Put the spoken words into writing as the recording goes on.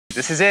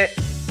This is it,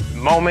 the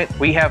moment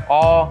we have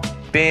all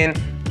been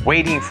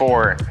waiting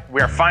for. We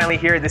are finally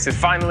here. This is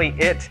finally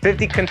it.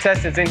 50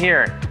 contestants in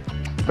here,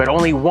 but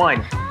only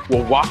one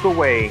will walk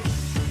away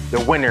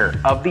the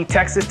winner of the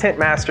Texas Tint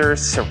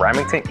Masters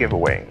Ceramic Tint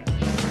giveaway.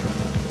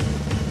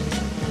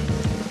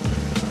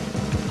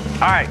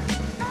 All right,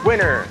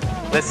 winner.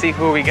 Let's see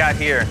who we got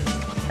here.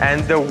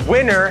 And the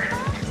winner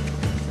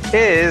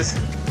is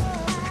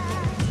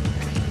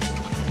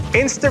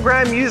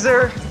Instagram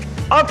user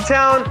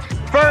Uptown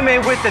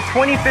Furman with the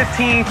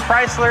 2015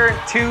 Chrysler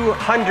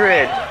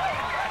 200.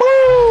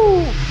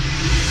 Woo!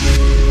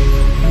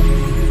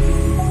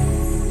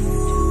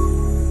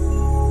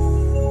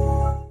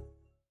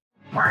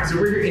 All right, so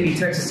we're here in the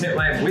Texas Tint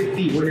Lab with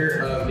the winner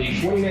of the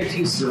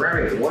 2019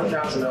 Ceramic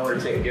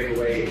 $1,000 Tint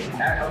giveaway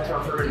at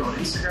Uptown Furman on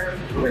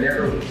Instagram.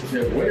 Whenever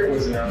the winner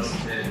was announced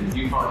and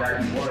you found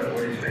out you won, what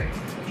did you think?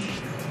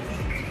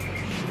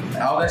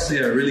 I was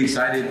actually really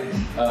excited.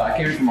 I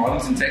came here from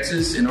Arlington,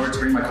 Texas in order to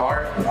bring my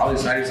car. I was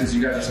excited since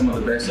you guys are some of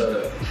the best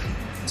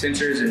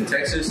tinters in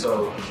Texas,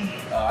 so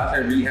I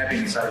felt really happy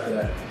and excited for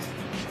that.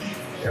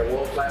 Yeah,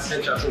 world-class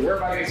tint shop. So we're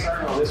about to get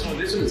started on this one.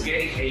 This one is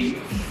getting a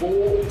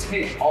full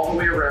tint all the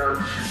way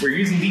around. We're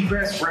using the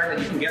best brand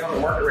that you can get on the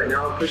market right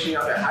now, pushing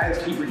out the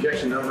highest heat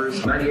rejection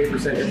numbers,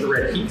 98%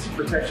 infrared heat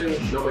protection.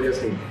 Nobody else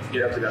can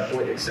get up to that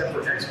point except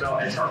for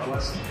XPEL XR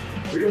Plus.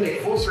 We're doing a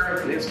full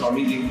ceramic tint install,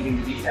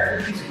 meaning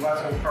every piece of glass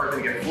on the car is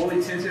going to get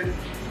fully tinted,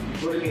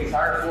 including the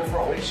entire full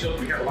front windshield.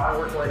 We got a lot of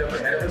work lined up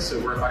ahead of us, so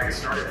we're about to get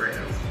started right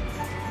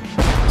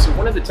now. So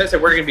one of the tests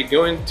that we're going to be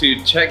doing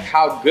to check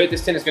how good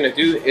this tint is going to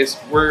do is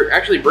we're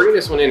actually bringing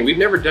this one in. We've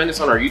never done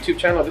this on our YouTube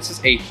channel. This is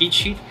a heat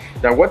sheet.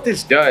 Now what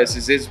this does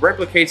is it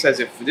replicates as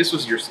if this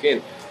was your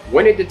skin.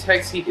 When it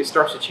detects heat, it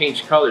starts to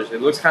change colors.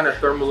 It looks kind of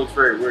thermal, looks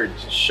very weird.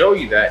 To show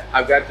you that,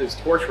 I've got this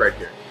torch right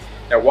here.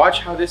 Now watch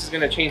how this is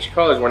going to change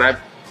colors when I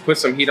put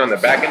some heat on the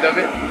back end of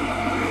it.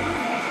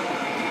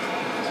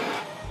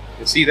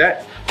 You see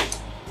that?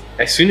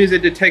 As soon as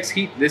it detects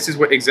heat, this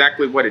is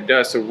exactly what it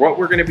does. So what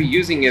we're going to be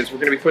using is we're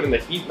going to be putting the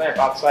heat lamp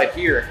outside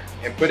here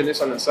and putting this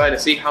on the side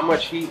and see how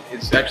much heat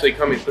is actually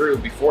coming through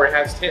before it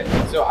has tint.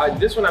 So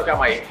this one I've got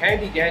my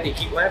handy dandy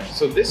heat lamp.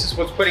 So this is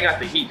what's putting out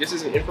the heat. This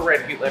is an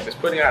infrared heat lamp. It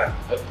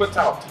puts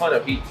out a ton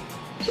of heat.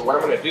 So what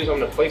I'm going to do is I'm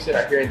going to place it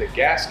out here in the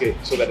gasket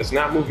so that it's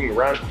not moving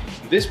around.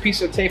 This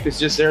piece of tape is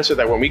just there so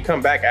that when we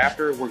come back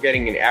after, we're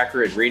getting an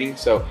accurate reading.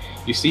 So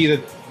you see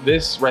that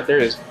this right there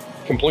is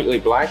completely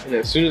black, and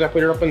as soon as I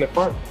put it up in the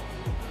front,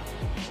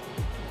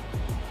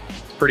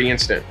 it's pretty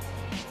instant.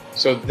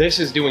 So this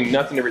is doing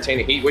nothing to retain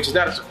the heat, which is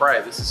not a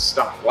surprise. This is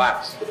stock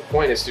glass. But the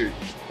point is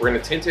we're going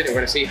to tint it and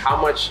we're going to see how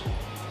much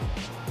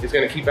it's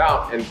going to keep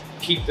out and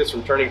keep this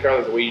from turning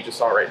colors the way you just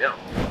saw right now.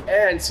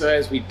 And so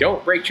as we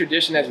don't break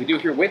tradition, as we do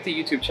here with the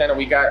YouTube channel,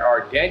 we got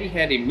our dandy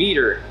handy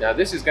meter. Now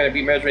this is going to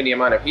be measuring the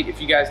amount of heat. If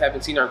you guys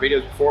haven't seen our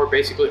videos before,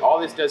 basically all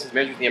this does is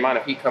measure the amount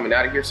of heat coming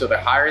out of here. So the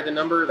higher the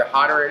number, the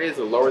hotter it is,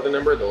 the lower the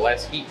number, the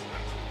less heat.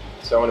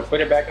 So I'm going to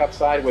put it back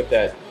outside with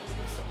that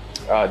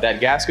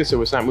gasket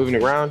so it's not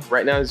moving around.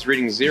 Right now it's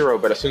reading 0,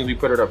 but as soon as we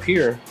put it up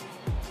here,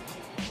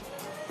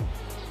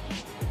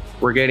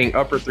 we're getting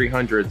upper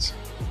 300s.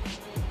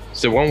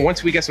 So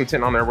once we get some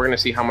tint on there, we're gonna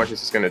see how much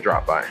this is gonna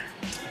drop by.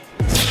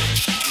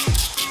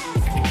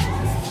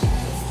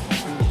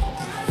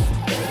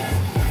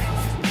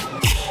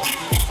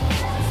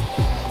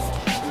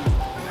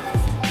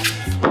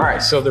 All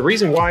right, so the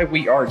reason why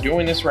we are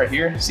doing this right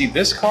here, see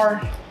this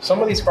car,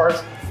 some of these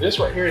cars, this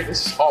right here,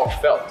 this is all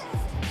felt.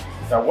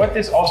 Now what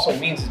this also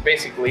means is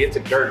basically it's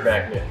a dirt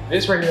magnet.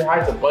 This right here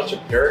hides a bunch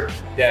of dirt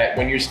that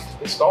when you're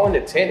installing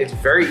the tint, it's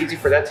very easy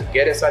for that to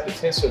get inside the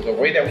tint. So the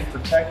way that we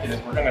protect it is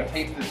we're gonna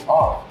tape this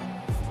off.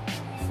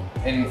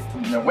 And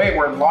in a way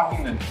we're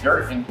locking the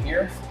dirt in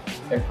here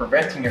and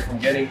preventing it from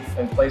getting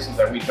in places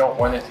that we don't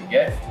want it to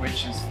get,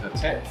 which is the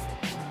tint.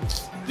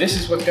 This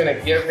is what's gonna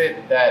give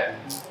it that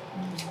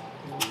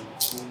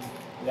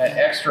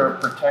extra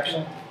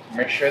protection.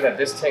 Make sure that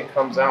this tint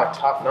comes out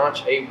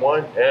top-notch,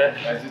 A1, and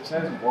as it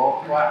says,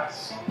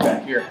 world-class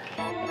back here.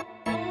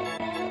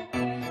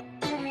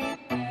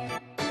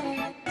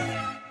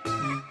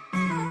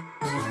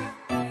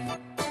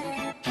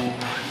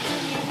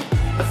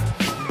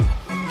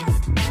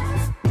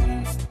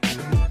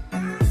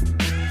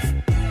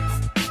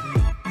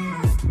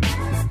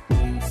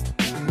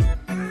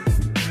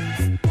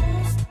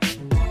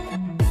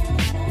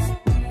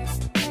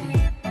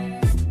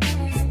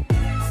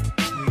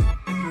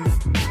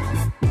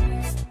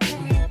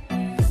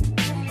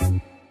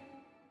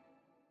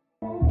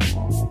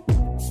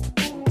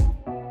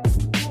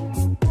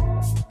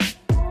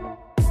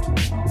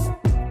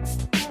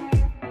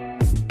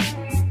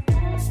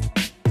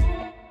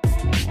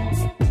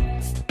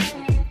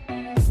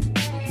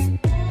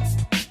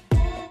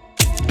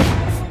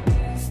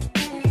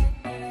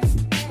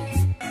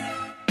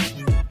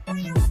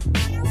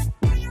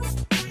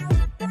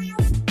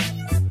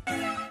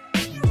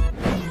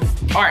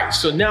 All right,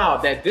 so now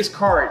that this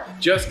car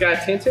just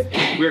got tinted,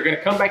 we're gonna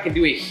come back and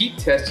do a heat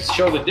test to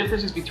show the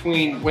differences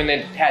between when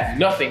it had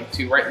nothing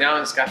to right now,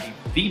 and it's got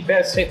the the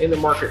best tint in the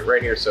market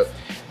right here. So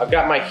I've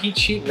got my heat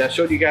sheet, and I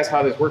showed you guys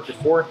how this worked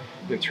before.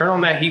 Then turn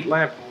on that heat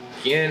lamp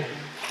again,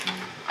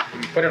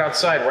 and put it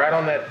outside right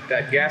on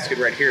that gasket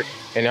right here.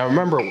 And now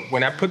remember,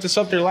 when I put this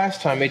up there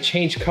last time, it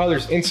changed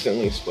colors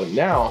instantly. But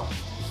now,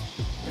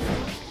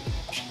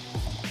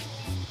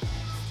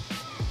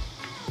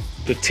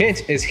 the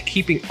tint is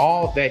keeping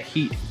all that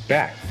heat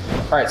back.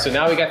 All right, so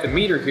now we got the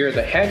meter here,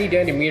 the handy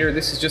dandy meter.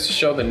 This is just to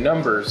show the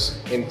numbers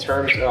in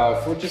terms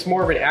of, for just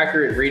more of an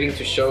accurate reading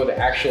to show the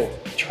actual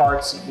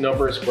charts,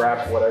 numbers,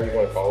 graphs, whatever you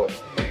want to call it.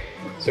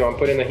 So I'm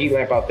putting the heat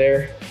lamp out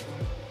there,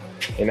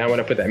 and now I'm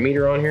gonna put that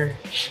meter on here.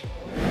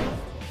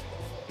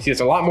 See,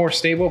 it's a lot more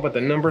stable, but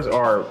the numbers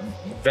are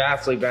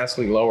vastly,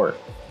 vastly lower.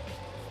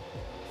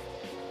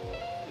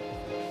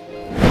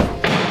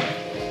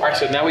 All right,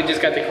 so now we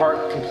just got the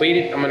car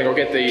completed. I'm gonna go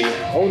get the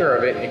owner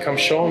of it and come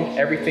show him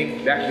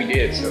everything that we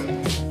did, so.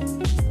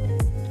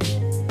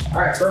 All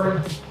right,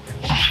 Furman.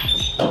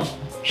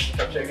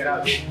 Come check it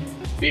out, dude.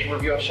 Big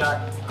reveal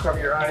shot, cover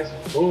your eyes,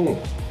 boom.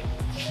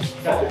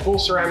 Got the full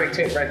ceramic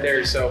tint right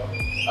there, so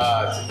it's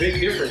a big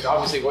difference,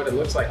 obviously, what it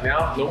looks like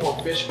now. No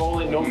more fish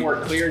bowling, no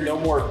more clear, no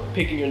more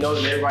picking your nose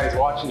and everybody's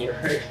watching you,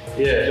 right?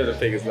 Yeah, it doesn't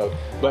pick his nose.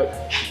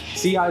 But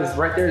see how it's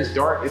right there is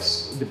dark.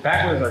 It's the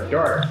back ones are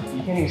dark.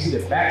 You can't even see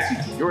the back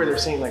seats. You're there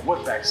saying like,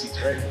 what back seats,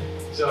 right?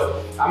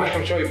 So I'm gonna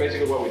come show you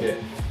basically what we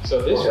did.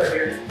 So this right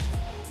here,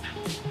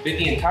 did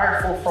the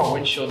entire full front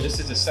windshield. This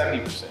is a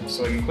 70%,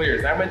 so it clears.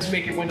 It's not meant to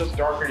make your windows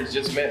darker. It's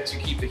just meant to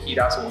keep the heat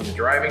out, so when you're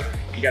driving,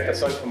 you got the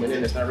sun coming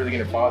in. It's not really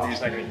gonna bother you.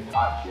 It's not gonna get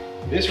hot.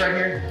 This right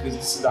here, this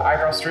is the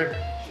eyebrow strip.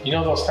 You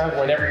know those times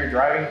whenever you're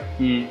driving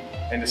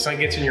and the sun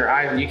gets in your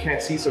eyes and you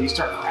can't see, so you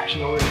start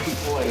crashing over the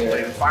people and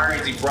like firing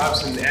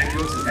erupts and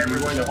ambulances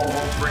everywhere in the whole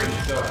frame.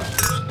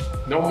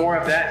 So no more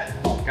of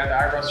that. Got the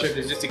eyebrow strip.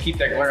 It's just to keep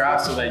that glare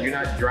out so that you're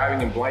not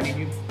driving and blinding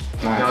you.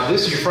 Nice. Now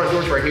this is your front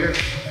doors right here.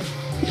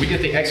 We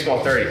did the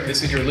XPEL 30.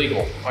 This is your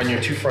legal on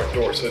your 2 front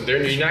doors. So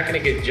you're not gonna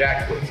get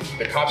jacked with.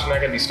 The cops are not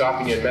gonna be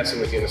stopping you and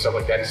messing with you and stuff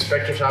like that.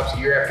 Inspection shops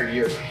year after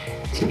year,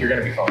 you're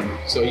gonna be fine.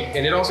 So,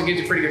 and it also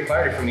gives you pretty good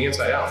clarity from the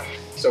inside out.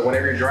 So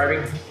whenever you're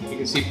driving, you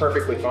can see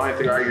perfectly fine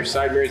through your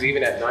side mirrors,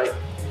 even at night.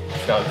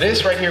 Now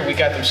this right here, we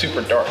got them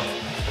super dark.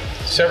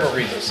 Several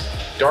reasons.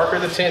 Darker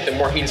the tint, the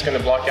more heat it's gonna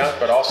block out,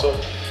 but also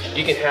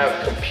you can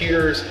have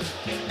computers,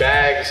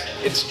 bags.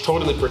 It's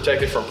totally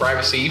protected from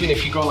privacy. Even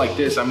if you go like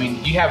this, I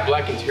mean, you have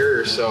black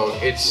interior, so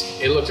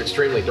it looks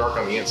extremely dark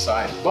on the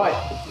inside. But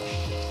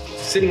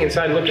sitting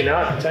inside looking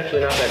out, it's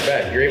actually not that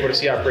bad. You're able to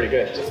see out pretty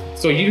good.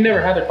 So you've never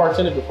had the car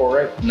tinted before,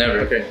 right? Never.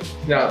 Okay.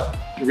 Now,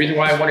 the reason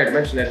why I wanted to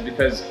mention that is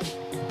because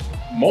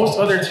most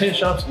other tint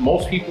shops,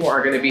 most people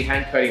are gonna be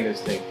hand cutting this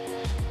thing.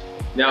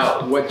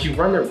 Now, what you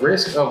run the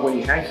risk of when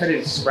you hand cut it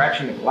is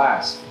scratching the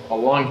glass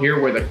along here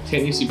where the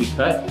tint used to be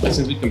cut. But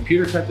since we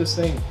computer cut this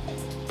thing,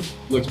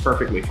 looks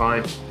perfectly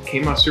fine.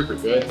 Came out super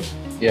good.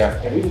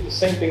 Yeah. And we did the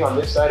same thing on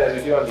this side as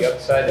we do on the other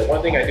side. The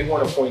one thing I do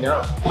want to point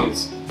out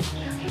is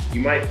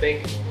you might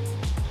think,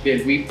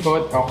 did we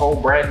put a whole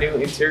brand new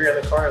interior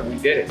on the car? And we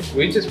didn't.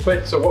 We just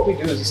put, so what we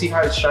do is, you see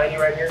how it's shiny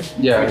right here?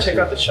 Yeah. We check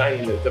out the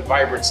shiny, the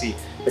vibrancy,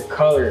 the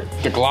color,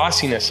 the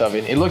glossiness of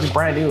it. It looks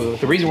brand new.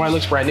 The reason why it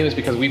looks brand new is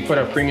because we put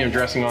a premium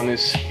dressing on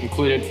this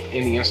included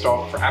in the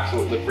install for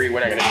absolutely free. We're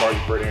not gonna charge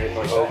you for it or anything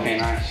like that. Okay,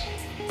 nice.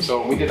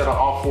 So we did that on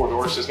all 4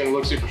 doors, so it's gonna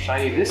look super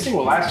shiny. This thing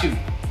will last you,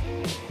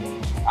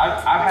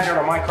 I've had it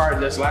on my car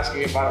that's lasting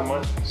me about a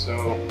month,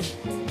 so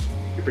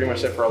you're pretty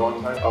much set for a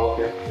long time. Oh,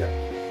 okay.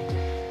 Yeah.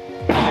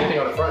 Same thing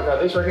on the front. Now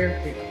this right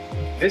here,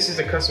 this is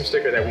a custom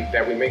sticker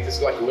that we make. This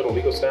is like a little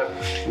legal stamp.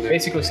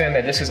 Basically saying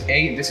that this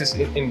is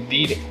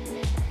indeed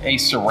a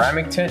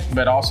ceramic tint,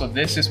 but also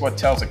this is what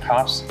tells the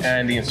cops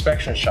and the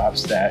inspection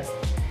shops that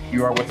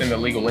you are within the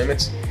legal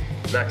limits,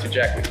 not to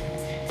jack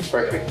with.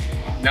 Perfect.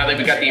 Now that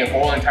we got the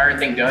whole entire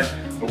thing done,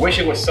 I wish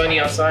it was sunny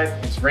outside.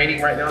 It's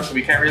raining right now, so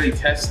we can't really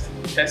test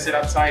it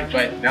outside,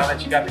 but now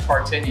that you got the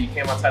car tinted, you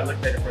came outside,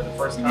 looked at it for the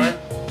first time,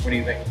 what do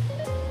you think?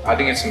 I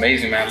think it's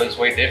amazing, man. It looks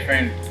way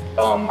different.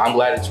 I'm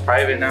glad it's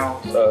private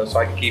now, so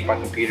I can keep my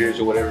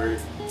computers or whatever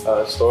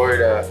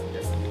stored.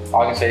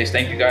 All I can say is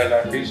thank you guys. I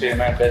appreciate it,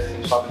 man. Best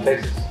in shop in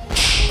Texas.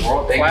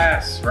 World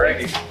class,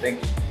 right?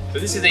 Thank you. So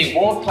this is a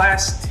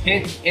world-class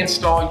tint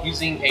install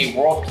using a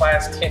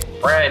world-class tint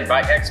brand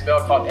by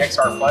XPEL called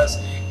XR Plus.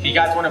 If you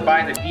guys want to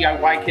buy the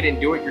DIY kit and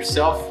do it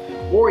yourself,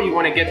 or you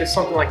want to get this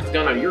something like this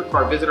done on your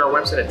car, visit our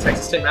website at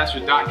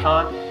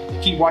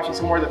texastintmasters.com. Keep watching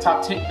some more of the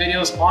top tint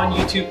videos on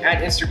YouTube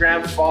and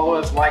Instagram. Follow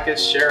us, like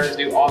us, share us,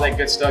 do all that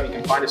good stuff. You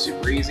can find us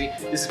super easy.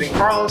 This has been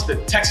Carlos, the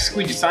Texas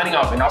Squeegee, signing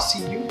off, and I'll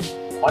see you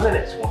on the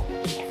next one.